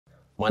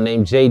My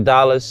name's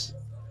J.Dollaz.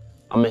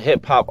 I'm a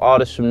hip-hop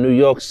artist from New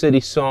York City,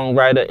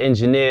 songwriter,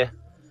 engineer,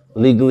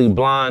 legally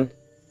blind.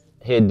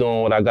 Here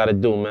doing what I gotta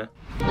do, man.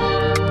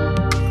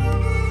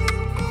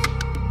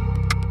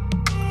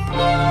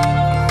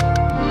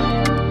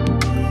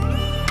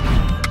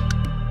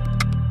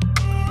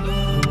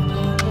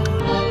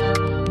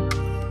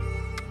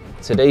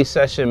 Today's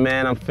session,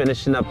 man, I'm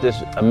finishing up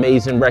this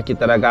amazing record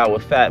that I got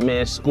with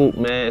Fatman, Scoop,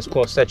 man. It's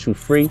called Set You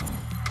Free.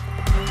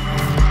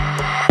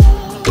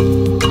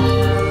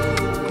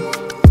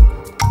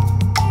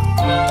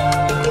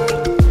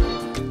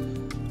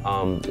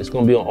 It's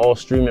gonna be on all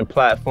streaming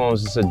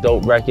platforms. It's a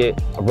dope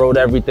record. I wrote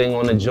everything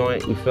on the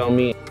joint, you feel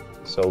me?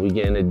 So we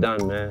getting it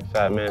done, man.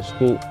 Fatman,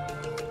 Scoop,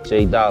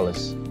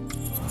 J.Dollaz.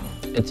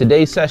 In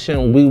today's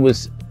session, we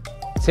was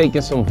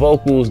taking some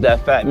vocals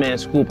that Fatman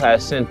Scoop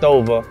had sent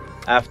over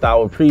after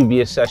our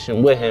previous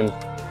session with him.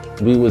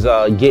 We was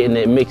getting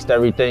it mixed,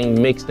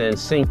 everything mixed and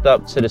synced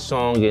up to the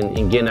song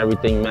and getting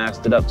everything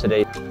mastered up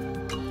today.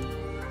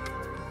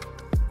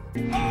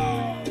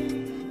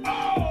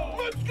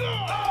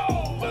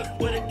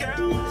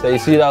 So you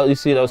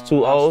see those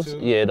two O's?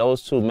 Yeah,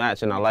 those two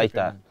match, and I like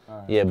that.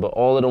 Yeah, but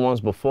all of the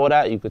ones before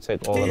that, you could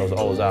take all of those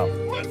O's out.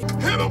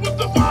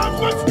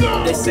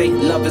 They say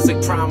love is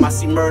a crime, I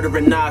see murder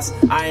in eyes.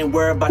 I ain't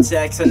worried about your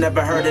ex, I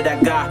never heard of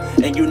that guy.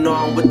 And you know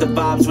I'm with the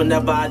vibes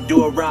whenever I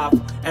do arrive.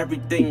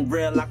 Everything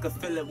real, I can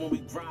feel it when we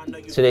grind.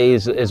 Today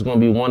is gonna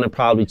be one and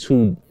probably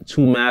two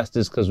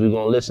masters, because we're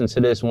gonna listen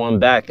to this one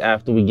back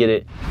after we get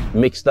it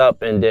mixed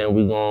up, and then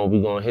we're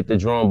gonna hit the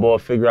drawing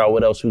board, figure out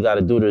what else we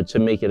gotta do to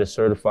make it a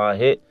certified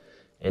hit.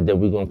 And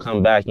then we're gonna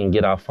come back and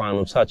get our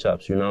final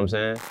touch-ups, you know what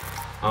I'm saying?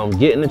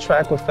 Getting the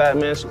track with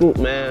Fatman Scoop,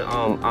 man,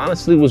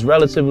 honestly was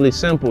relatively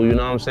simple, you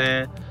know what I'm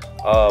saying?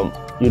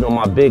 You know,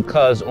 my big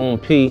cuz,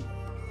 P,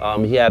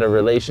 he had a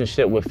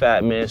relationship with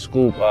Fatman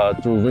Scoop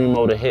through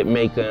Remo the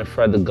Hitmaker and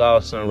Fred the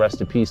Godson,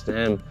 rest in peace to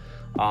him.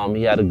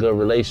 He had a good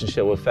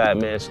relationship with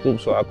Fatman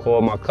Scoop, so I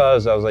called my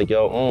cuz, I was like,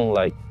 yo,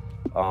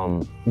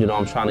 you know,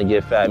 I'm trying to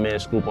get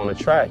Fatman Scoop on the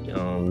track.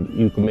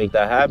 You can make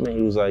that happen?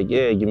 He was like,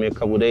 yeah, give me a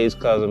couple days,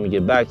 cuz, let me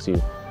get back to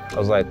you. I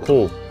was like,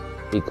 cool.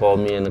 He called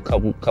me in a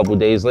couple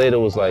days later,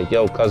 was like,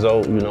 yo,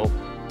 cuzzo, you know,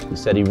 he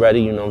said he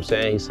ready, you know what I'm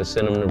saying? He said,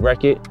 send him the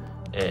record,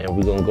 and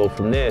we're gonna go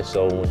from there.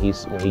 So when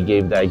he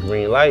gave that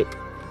green light,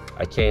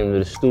 I came to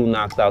the studio,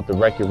 knocked out the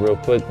record real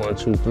quick, 1,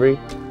 2, 3,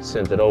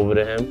 sent it over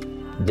to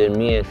him. Then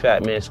me and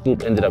Fatman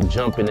Scoop ended up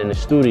jumping in the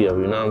studio,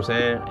 you know what I'm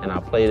saying? And I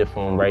played it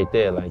for him right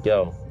there, like,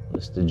 yo,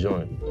 it's the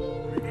joint.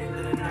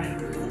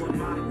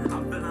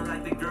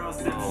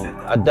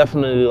 I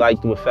definitely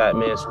liked what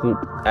Fatman Scoop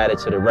added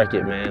to the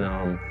record,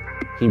 man.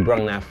 He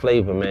brung that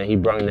flavor, man. He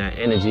brung that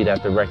energy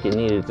that the record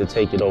needed to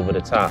take it over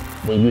the top.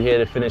 When you hear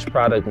the finished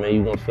product, man,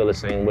 you're gonna feel the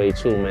same way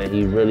too, man.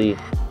 He really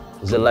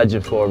is a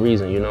legend for a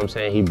reason, you know what I'm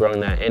saying? He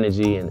brung that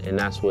energy, and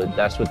that's what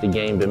the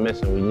game been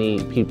missing. We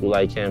need people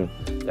like him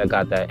that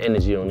got that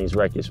energy on these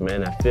records,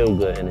 man, that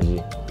feel-good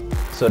energy.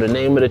 So the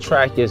name of the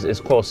track is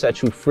called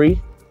Set You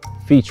Free,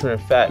 featuring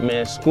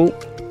Fatman Scoop.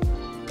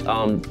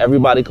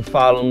 Everybody can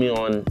follow me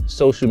on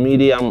social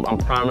media. I'm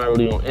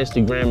primarily on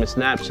Instagram and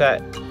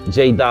Snapchat.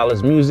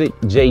 J.Dollaz Music,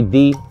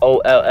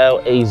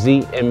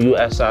 J.D.O.L.L.A.Z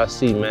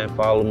M-U-S-I-C, man.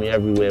 Follow me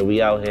everywhere.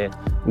 We out here.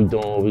 We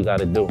doing what we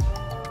gotta do.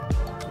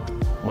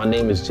 My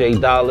name is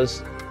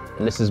J.Dollaz,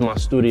 and this is my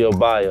studio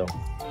bio.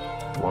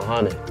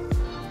 100.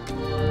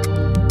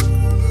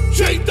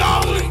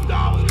 J.Dollaz,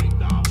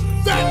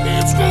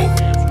 Fatman Scoop.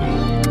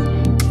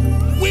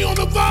 We on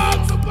the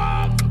vibes.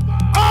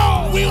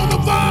 Oh, we on the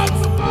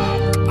vibes.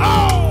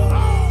 Oh,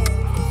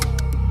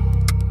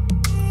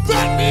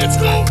 Fatman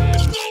Scoop.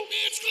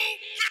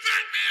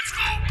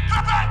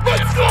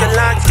 The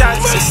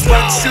lockouts is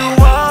what you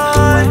want.